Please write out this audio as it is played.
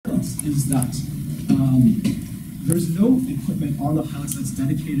is that there's no equipment on the Hilux that's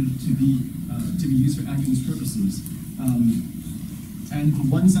dedicated to be used for ambulance purposes. And the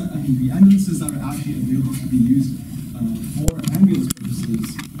ones that, the ambulances that are actually available to be used for ambulance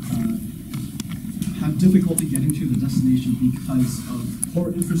purposes have difficulty getting to the destination because of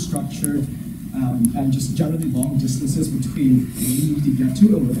poor infrastructure and just generally long distances between where you need to get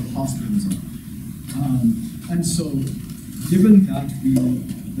to and where the hospitals are. And so, given that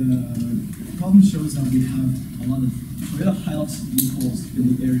the problem shows that we have a lot of Toyota Hilux vehicles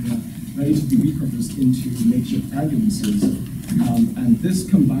in the area ready to be repurposed into makeshift ambulances, and this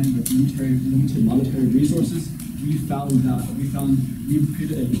combined with limited monetary resources, we've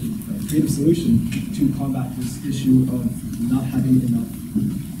created a creative solution to combat this issue of not having enough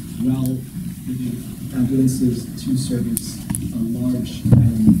well-fitted ambulances to service a large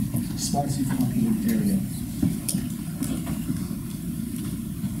and sparsely populated area.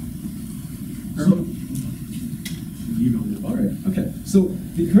 Okay, so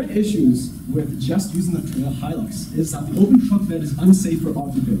the current issues with just using the Toyota Hilux is that the open truck bed is unsafe for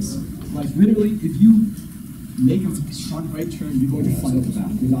occupants. Like literally, if you make a sharp right turn, you're going to fly out the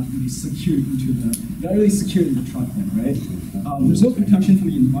back. You're not really secured in the truck bed, right? There's no protection from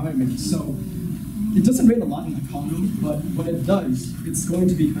the environment, so it doesn't rain a lot in the condo, but when it does, it's going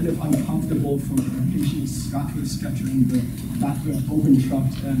to be kind of uncomfortable for a patient strapped to a stretcher in the back of an open truck,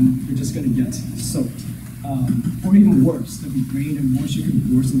 and you're just going to get soaked. Or even worse, there'll be rain and moisture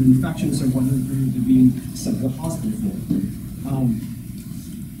could worsen the infections or whether they're being sent to the hospital for.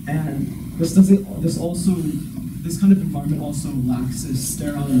 And this kind of environment also lacks a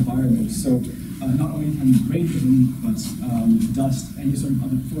sterile environment. So not only can rain get in, but dust, any sort of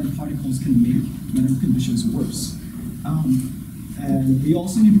other foreign particles can make medical conditions worse. And we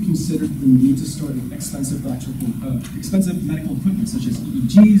also need to consider the need to store expensive medical equipment such as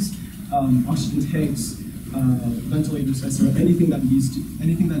EEGs, oxygen tanks, ventilators, etc. Anything that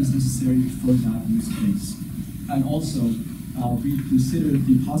is necessary for that use case. And also, we consider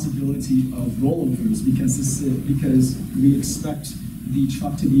the possibility of rollovers because we expect the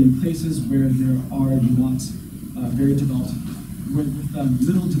truck to be in places where there are not very developed, with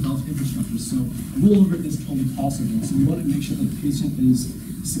little developed infrastructure. So a rollover is totally possible. So we want to make sure that the patient is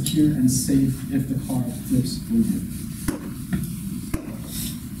secure and safe if the car flips over.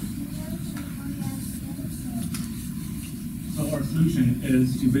 Our solution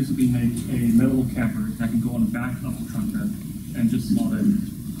is to basically make a metal camper that can go on the back of the truck bed and just slot in.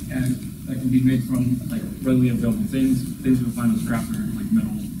 And that can be made from like readily available things you'll find on scrapper, like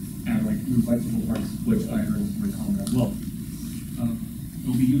metal and like recyclable parts, which I heard is very common as well.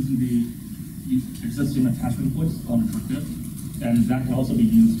 We'll be using the existing attachment points on the truck bed, and that can also be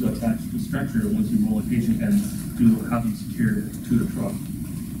used to attach the stretcher once you roll a patient in to have them secured to the truck.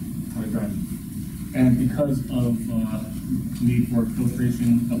 Like that. And because of need for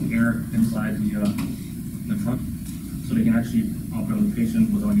filtration of the air inside the truck, so they can actually operate on the patient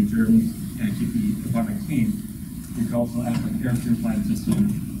without any germs and keep the environment clean, you can also add an air purifying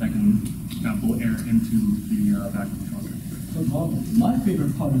system that can blow air into the back of the truck. My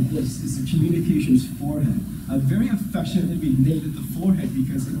favorite part of this is the communications forehead. Very affectionately named the forehead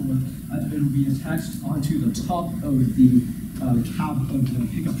because it will be attached onto the top of the cab of the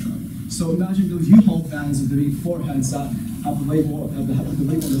pickup truck. So imagine those U-Haul vans with the big foreheads that have the label on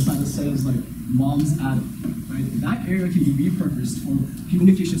the side that says like "Mom's Attic." Right? That area can be repurposed for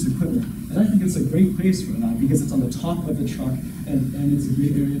communications equipment, and I think it's a great place for that because it's on the top of the truck, and it's a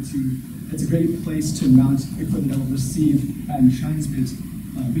great area it's a great place to mount equipment that will receive and transmit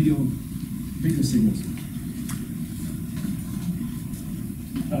video signals.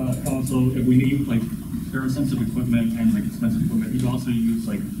 Also, if we need like very sensitive equipment and like expensive equipment, you can also use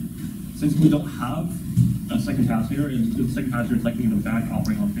like, since we don't have a second passenger, and the second passenger is likely in the back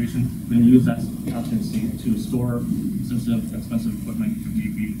operating on the patient, we can use that passenger seat to store sensitive, expensive equipment if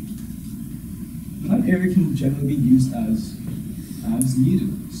need be. That area can generally be used as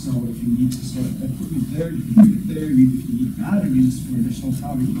needed. So if you need to store equipment there, you can put it there. If you need batteries for additional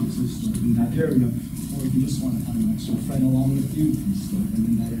power, you can also store it in that area. Or if you just want to have an extra friend along with you, you can store them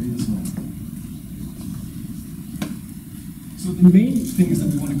in that area as well. So the main things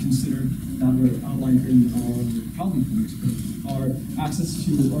that we want to consider that were outlined in our problem points are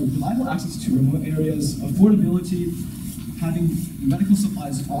reliable access to remote areas, affordability, having medical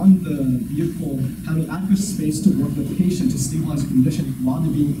supplies on the vehicle, having adequate space to work with the patient to stabilize the condition while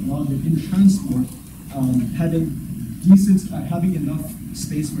they're in transport, having enough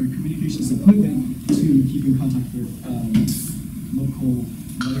space for communications equipment to keep in contact with local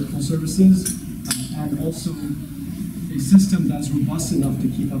medical services, and also a system that's robust enough to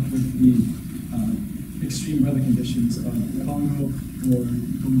keep up with the extreme weather conditions of Congo or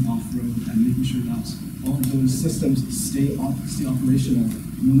going off-road, and making sure that all of those systems stay operational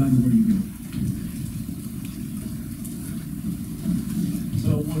no matter where you go. So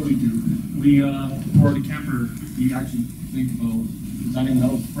what do? We, for the camper, we actually think about designing a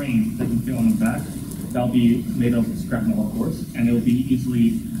metal frame that can fit on the back. That'll be made of scrap metal, of course, and it'll be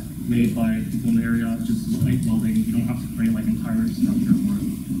easily made by people in the area, just light welding. You don't have to create like entire structure for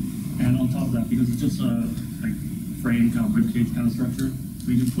it. And on top of that, because it's just a like frame, kind of ribcage kind of structure,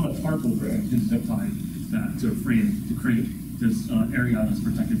 we can put a tarp over it and zip tie that to a frame to create this area that's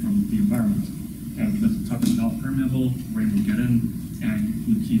protected from the environment. And because the tarp is not permeable, rain will get in, and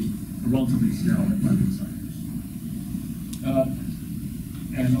you keep a relatively sterile environment inside.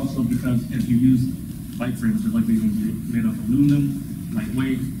 And also because if you use bike frames, they're likely going to be made of aluminum,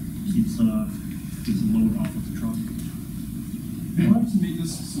 lightweight, keeps the load off of the truck. We wanted to make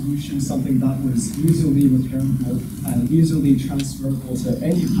this solution something that was easily repairable and easily transferable to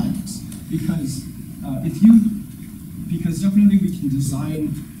any Hilux, because because definitely we can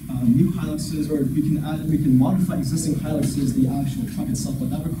design new Hiluxes, or we can modify existing Hiluxes, the actual truck itself, but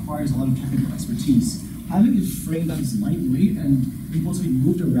that requires a lot of technical expertise. Having a frame that is lightweight and able to be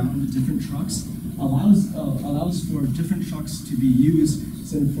moved around different trucks allows for different trucks to be used.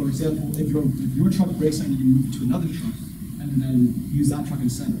 So, for example, if your truck breaks and you can move it to another truck, and then use that truck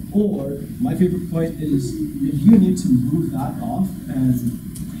instead. Or my favorite point is if you need to move that off and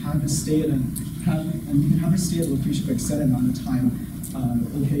have it stay at you can have it stay at a location for an extended amount of time,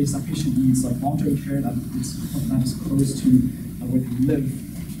 in case that patient needs like long-term care that is close to where they live,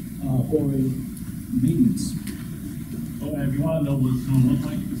 or maintenance. Oh, and if you want to know what it's going to look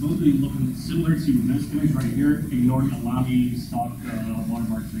like, it's going to be looking similar to this image right here, ignoring the Lamy stock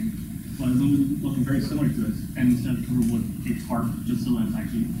watermark thing. But it's going to be looking very similar to this, and instead covered with a tarp, just so that it's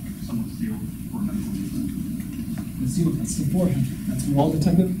actually somewhat steel for medical use. Let's see what that's the forehead. That's where all the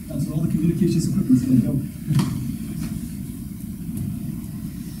communications equipment is going to go.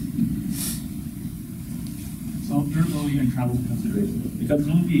 So durability and travel consideration. Because it's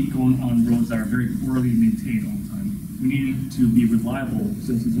going to be going on roads that are very poorly maintained all the time, we need it to be reliable,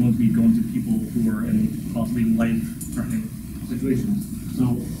 since it's going to be going to people who are in possibly life-threatening situations.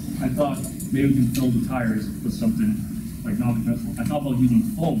 So I thought maybe we can fill the tires with something like non-compressible. I thought about using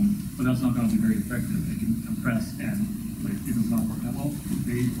foam, but that's not going to be very effective. It can compress, and like it does not work that well.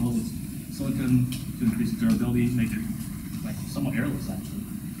 They fill with silicone to increase the durability, make it like somewhat airless actually.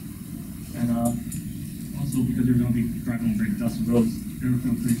 And also because you're going to be driving on very dusty roads, air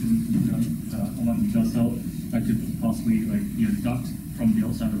filtration can be done. Allowing the dust out, that could possibly like be a duct from the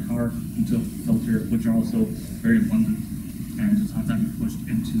outside of the car into a filter, which are also very abundant, and just have that be pushed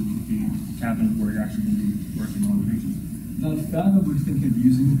into the cabin where you're actually going to be working on the patient. The fan that we're thinking of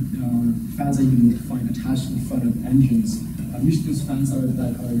using are fans that you can find attached to the front of engines. Usually those fans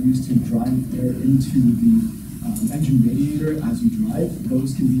that are used to drive air into the engine radiator as you drive.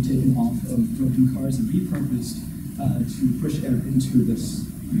 Those can be taken off of broken cars and repurposed to push air into this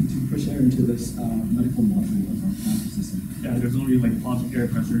medical module of our fan system. Yeah, there's only like positive air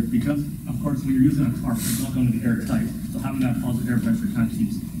pressure because, of course, when you're using a tarp, it's not going to be airtight. So having that positive air pressure kind of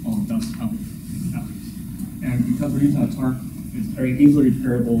keeps all the dust out. And because we're using a tarp, it's very easily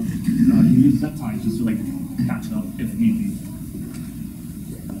repairable. You use zip ties just to like patch it up if need be.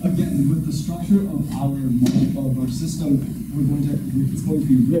 Again, with the structure of our system, it's going to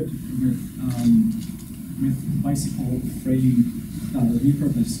be ribbed with bicycle frame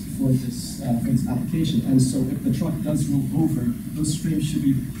repurposed for this application. And so if the truck does roll over, those frames should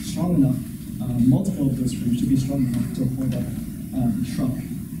be strong enough. Multiple of those frames should be strong enough to hold up the truck.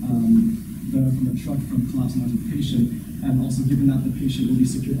 From the truck from collapsing onto the patient, and also given that the patient will be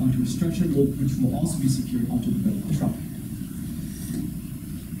secured onto a stretcher, which will also be secured onto the bed of the truck.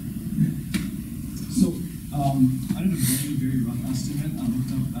 So I did a very, very rough estimate. I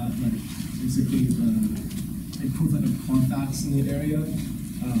looked up at like basically the equivalent of Carfax in the area,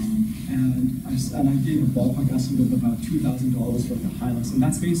 and I gave a ballpark estimate of about $2,000 for the Hilux, and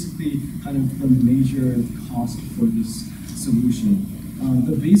that's basically kind of the major cost for this solution.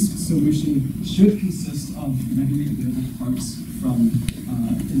 The base solution should consist of readily available parts from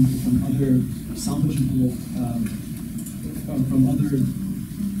other salvageable, from other.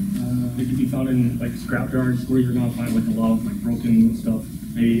 They can be found in like scrap yards where you're gonna find like a lot of like broken stuff,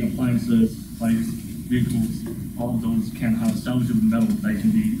 maybe appliances, bikes, vehicles. All of those can have salvageable metal that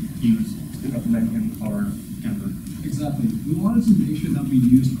can be used to implement in our camper. Exactly. We wanted to make sure that we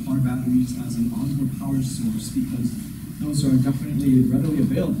used car batteries as an onboard power source because those are definitely readily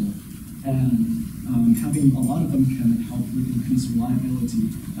available, and having a lot of them can help with increased reliability,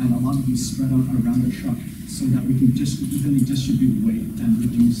 and a lot of these spread out around the truck so that we can just evenly distribute weight and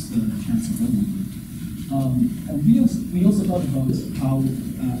reduce the chance of overload. And we also thought about how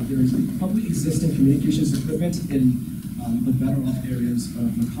there is probably existing communications equipment in the better off areas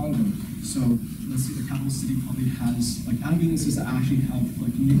of the Congo. So let's say the capital city probably has like ambulances that actually have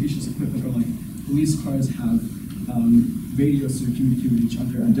like communications equipment, or like police cars have radios to communicate with each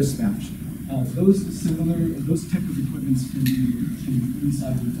other and dispatch. Those type of equipments can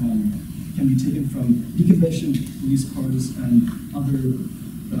be taken from decommissioned police cars and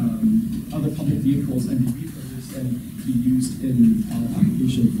other public vehicles and be repurposed and be used in our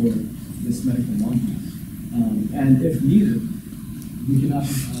application for this medical module. And if needed, we can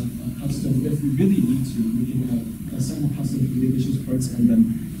actually have a custom, if we really need to, we can assemble custom communications parts and then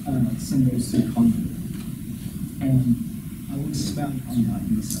send those to Congo. And I will expand on that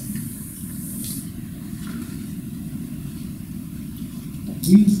in a second.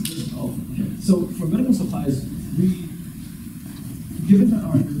 So for medical supplies, given that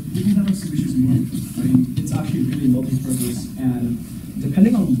our solution is more, it's actually really multi-purpose, and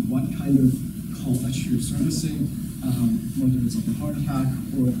depending on what kind of call that you're servicing, whether it's like a heart attack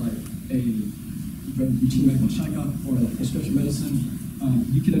or like a routine medical checkup or like prescription medicine,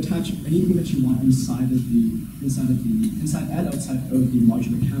 you can attach anything that you want inside and outside of the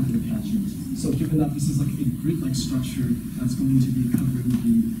modular cabinet attachment. So given that this is like a grid-like structure that's going to be covering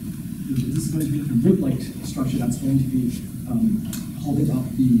this is going to be like a grid-like structure that's going to be holding up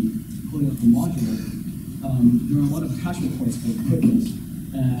the module. There are a lot of attachment points for equipment,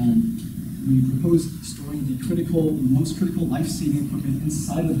 and we propose storing the most critical life-saving equipment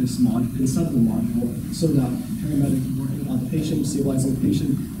inside of the module, so that paramedic working on the patient, stabilizing the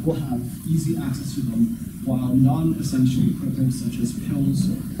patient, will have easy access to them, while non-essential equipment such as pills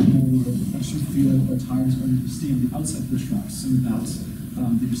or extra fuel or tires are going to stay on the outside of the truck, so that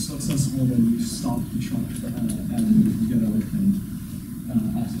they're so accessible when you stop the truck and you get out and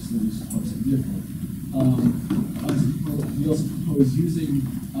access those parts of the vehicle. We also propose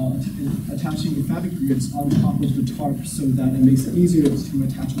attaching the fabric grids on top of the tarp so that it makes it easier to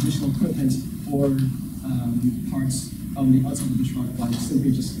attach additional equipment or parts on the outside of the truck by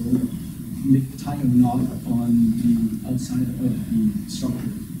simply just tying a knot on the outside of the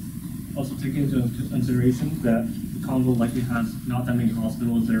structure. Also taking into consideration that the Congo likely has not that many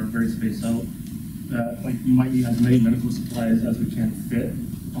hospitals that are very spaced out, that like you might need as many medical supplies as we can fit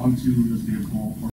onto this vehicle.